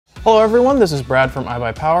Hello everyone, this is Brad from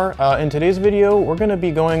iBUYPOWER. In today's video, we're going to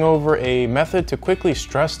be going over a method to quickly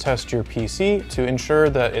stress test your PC to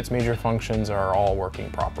ensure that its major functions are all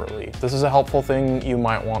working properly. This is a helpful thing you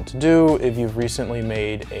might want to do if you've recently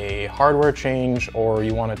made a hardware change or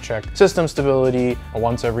you want to check system stability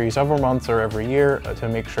once every several months or every year to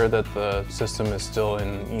make sure that the system is still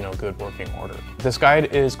in good working order. This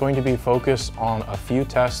guide is going to be focused on a few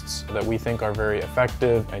tests that we think are very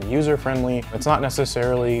effective and user-friendly. It's not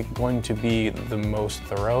necessarily going to be the most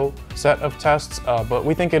thorough set of tests, but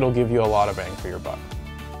we think it'll give you a lot of bang for your buck.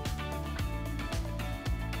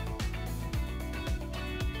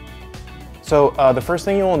 So the first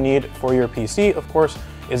thing you will need for your PC, of course,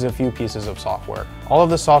 is a few pieces of software. All of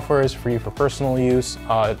the software is free for personal use.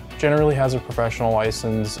 It generally has a professional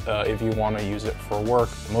license if you want to use it for work.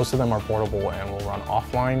 Most of them are portable and will run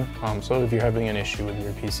offline. So if you're having an issue with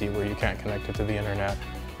your PC where you can't connect it to the internet,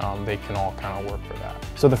 they can all kind of work for that.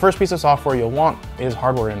 So the first piece of software you'll want is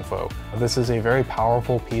Hardware Info. This is a very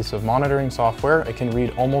powerful piece of monitoring software. It can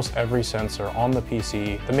read almost every sensor on the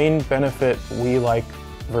PC. The main benefit we like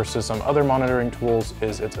versus some other monitoring tools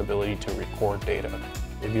is its ability to record data.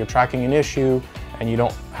 If you're tracking an issue and you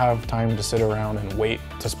don't have time to sit around and wait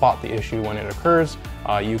to spot the issue when it occurs,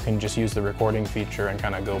 you can just use the recording feature and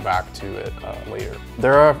kind of go back to it later.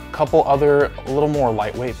 There are a couple other a little more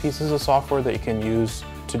lightweight pieces of software that you can use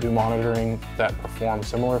to do monitoring that perform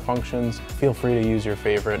similar functions. Feel free to use your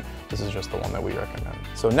favorite. This is just the one that we recommend.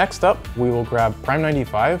 So next up, we will grab Prime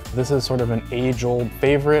 95. This is sort of an age-old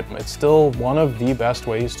favorite. It's still one of the best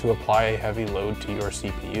ways to apply a heavy load to your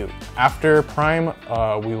CPU. After Prime,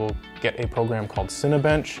 we will get a program called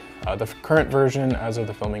Cinebench. The current version, as of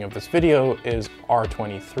the filming of this video, is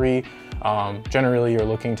R23. Generally, you're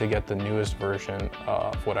looking to get the newest version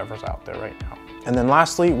of whatever's out there right now. And then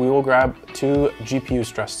lastly, we will grab two GPU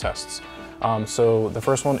stress tests. So the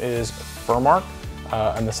first one is FurMark,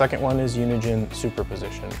 and the second one is Unigine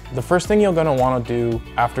Superposition. The first thing you're gonna wanna do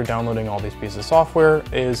after downloading all these pieces of software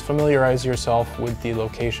is familiarize yourself with the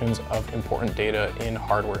locations of important data in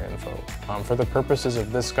Hardware Info. For the purposes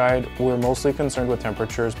of this guide, we're mostly concerned with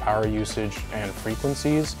temperatures, power usage, and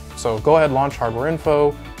frequencies. So go ahead, launch Hardware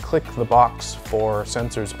Info, click the box for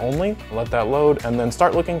sensors only, let that load, and then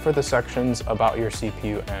start looking for the sections about your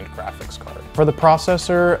CPU and graphics card. For the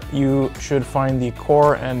processor, you should find the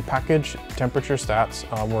core and package temperature stats.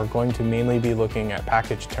 We're going to mainly be looking at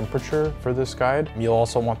package temperature for this guide. You'll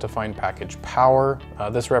also want to find package power.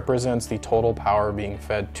 This represents the total power being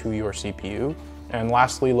fed to your CPU. And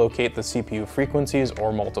lastly, locate the CPU frequencies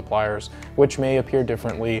or multipliers, which may appear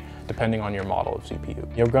differently depending on your model of CPU.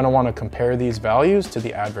 You're going to want to compare these values to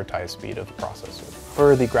the advertised speed of the processor.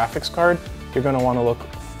 For the graphics card, you're going to want to look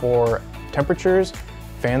for temperatures,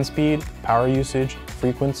 fan speed, power usage,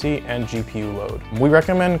 frequency, and GPU load. We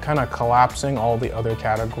recommend kind of collapsing all the other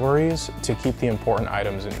categories to keep the important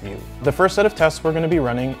items in view. The first set of tests we're going to be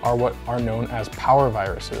running are what are known as power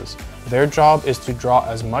viruses. Their job is to draw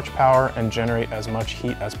as much power and generate as much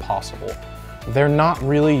heat as possible. They're not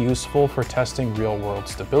really useful for testing real-world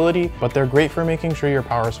stability, but they're great for making sure your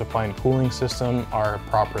power supply and cooling system are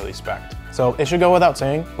properly spec'd. So it should go without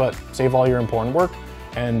saying, but save all your important work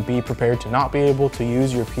and be prepared to not be able to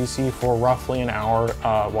use your PC for roughly an hour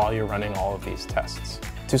while you're running all of these tests.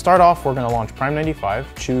 To start off, we're going to launch Prime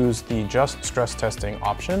 95, choose the Just Stress Testing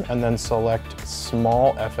option, and then select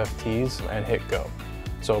Small FFTs and hit Go.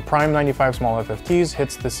 So Prime 95 Small FFTs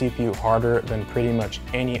hits the CPU harder than pretty much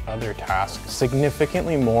any other task,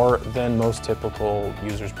 significantly more than most typical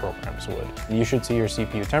users' programs would. You should see your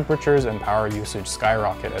CPU temperatures and power usage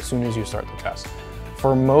skyrocket as soon as you start the test.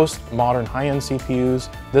 For most modern high-end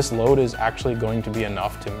CPUs, this load is actually going to be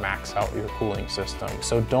enough to max out your cooling system.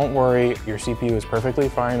 So don't worry, your CPU is perfectly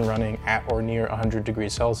fine running at or near 100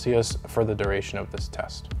 degrees Celsius for the duration of this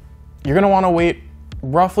test. You're going to want to wait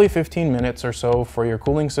roughly 15 minutes or so for your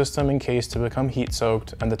cooling system and case to become heat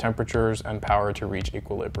soaked and the temperatures and power to reach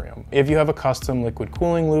equilibrium. If you have a custom liquid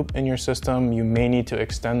cooling loop in your system, you may need to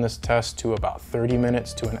extend this test to about 30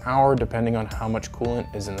 minutes to an hour depending on how much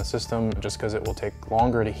coolant is in the system, just because it will take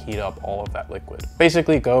longer to heat up all of that liquid.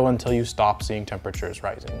 Basically go until you stop seeing temperatures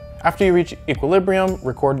rising. After you reach equilibrium,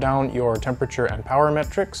 record down your temperature and power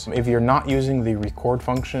metrics. If you're not using the record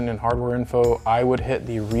function in Hardware Info, I would hit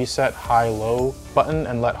the reset high-low button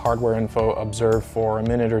and let Hardware Info observe for a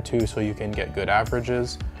minute or two so you can get good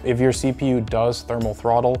averages. If your CPU does thermal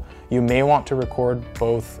throttle, you may want to record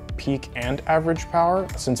both peak and average power,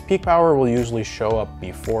 since peak power will usually show up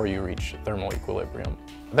before you reach thermal equilibrium.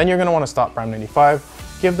 Then you're going to want to stop Prime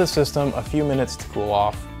 95, give the system a few minutes to cool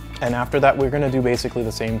off, and after that we're going to do basically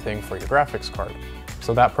the same thing for your graphics card.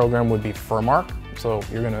 So that program would be FurMark. So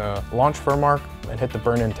you're gonna launch FurMark and hit the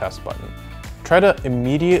burn-in test button. Try to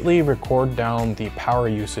immediately record down the power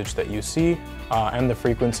usage that you see and the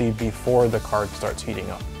frequency before the card starts heating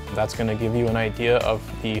up. That's gonna give you an idea of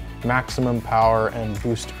the maximum power and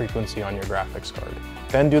boost frequency on your graphics card.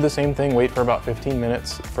 Then do the same thing, wait for about 15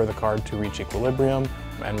 minutes for the card to reach equilibrium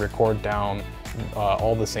and record down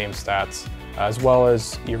all the same stats, as well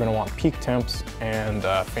as you're gonna want peak temps and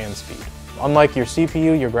fan speed. Unlike your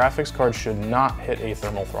CPU, your graphics card should not hit a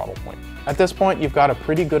thermal throttle point. At this point, you've got a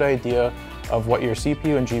pretty good idea of what your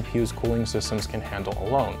CPU and GPU's cooling systems can handle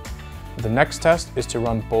alone. The next test is to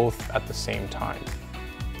run both at the same time.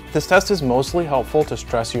 This test is mostly helpful to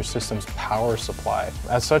stress your system's power supply,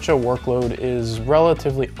 as such a workload is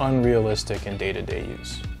relatively unrealistic in day-to-day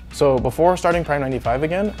use. So before starting Prime 95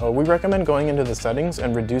 again, we recommend going into the settings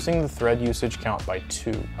and reducing the thread usage count by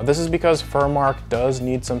 2. This is because FurMark does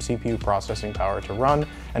need some CPU processing power to run,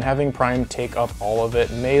 and having Prime take up all of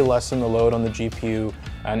it may lessen the load on the GPU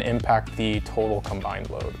and impact the total combined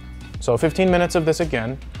load. So 15 minutes of this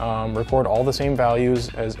again, record all the same values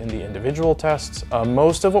as in the individual tests.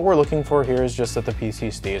 Most of what we're looking for here is just that the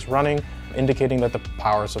PC stays running, indicating that the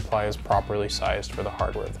power supply is properly sized for the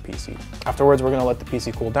hardware of the PC. Afterwards, we're gonna let the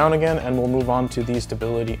PC cool down again, and we'll move on to the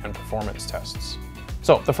stability and performance tests.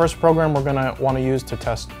 So the first program we're gonna wanna use to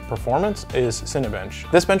test performance is Cinebench.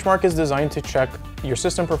 This benchmark is designed to check your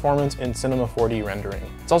system performance in Cinema 4D rendering.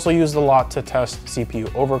 It's also used a lot to test CPU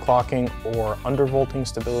overclocking or undervolting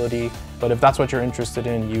stability, but if that's what you're interested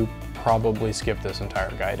in, you probably skip this entire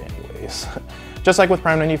guide anyways. Just like with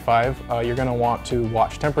Prime 95, you're gonna want to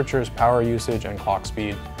watch temperatures, power usage, and clock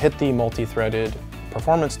speed. Hit the multi-threaded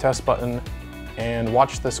performance test button and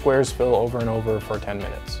watch the squares fill over and over for 10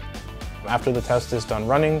 minutes. After the test is done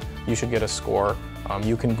running, you should get a score.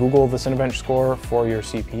 You can Google the Cinebench score for your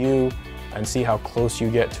CPU and see how close you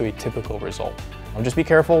get to a typical result. Just be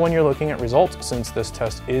careful when you're looking at results, since this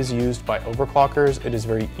test is used by overclockers. It is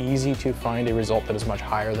very easy to find a result that is much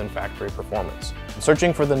higher than factory performance.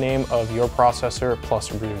 Searching for the name of your processor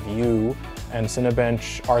plus review and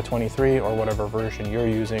Cinebench R23 or whatever version you're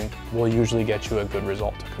using will usually get you a good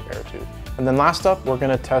result to compare to. And then last up, we're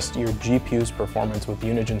gonna test your GPU's performance with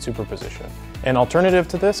Unigine superposition. An alternative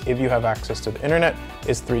to this, if you have access to the internet,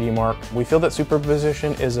 is 3DMark. We feel that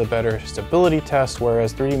superposition is a better stability test,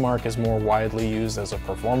 whereas 3DMark is more widely used as a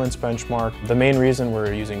performance benchmark. The main reason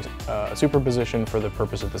we're using superposition for the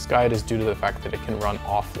purpose of this guide is due to the fact that it can run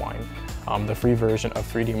offline. The free version of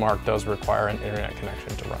 3DMark does require an internet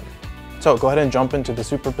connection to run. So go ahead and jump into the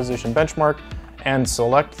superposition benchmark and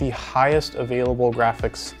select the highest available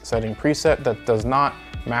graphics setting preset that does not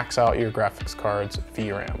max out your graphics card's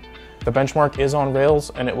VRAM. The benchmark is on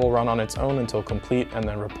rails and it will run on its own until complete and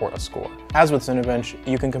then report a score. As with Cinebench,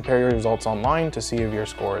 you can compare your results online to see if your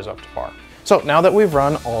score is up to par. So now that we've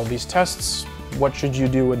run all of these tests, what should you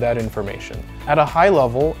do with that information? At a high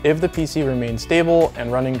level, if the PC remains stable and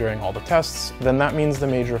running during all the tests, then that means the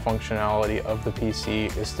major functionality of the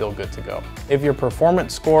PC is still good to go. If your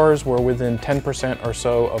performance scores were within 10% or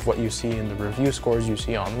so of what you see in the review scores you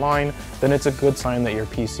see online, then it's a good sign that your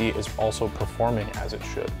PC is also performing as it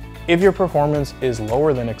should. If your performance is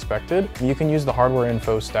lower than expected, you can use the hardware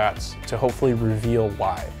info stats to hopefully reveal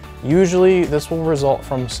why. Usually, this will result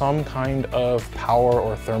from some kind of power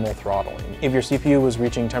or thermal throttling. If your CPU was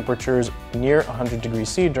reaching temperatures near 100 degrees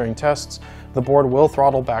C during tests, the board will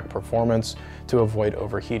throttle back performance to avoid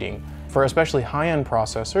overheating. For especially high-end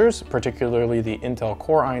processors, particularly the Intel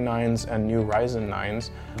Core i9s and new Ryzen 9s,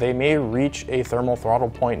 they may reach a thermal throttle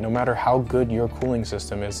point no matter how good your cooling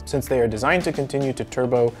system is, since they are designed to continue to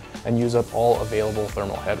turbo and use up all available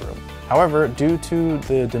thermal headroom. However, due to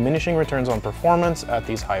the diminishing returns on performance at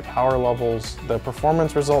these high power levels, the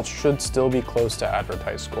performance results should still be close to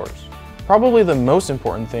advertised scores. Probably the most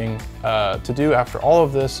important thing to do after all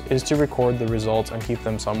of this is to record the results and keep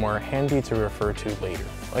them somewhere handy to refer to later.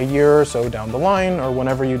 A year or so down the line, or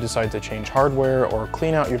whenever you decide to change hardware or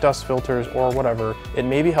clean out your dust filters or whatever, it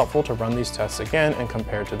may be helpful to run these tests again and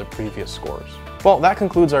compare to the previous scores. Well, that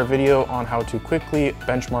concludes our video on how to quickly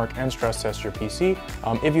benchmark and stress test your PC.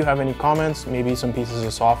 If you have any comments, maybe some pieces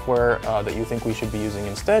of software that you think we should be using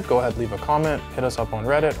instead, go ahead, leave a comment, hit us up on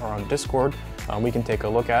Reddit or on Discord. We can take a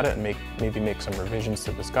look at it and maybe make some revisions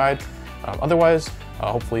to this guide. Otherwise,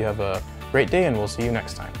 hopefully you have a great day and we'll see you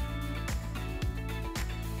next time.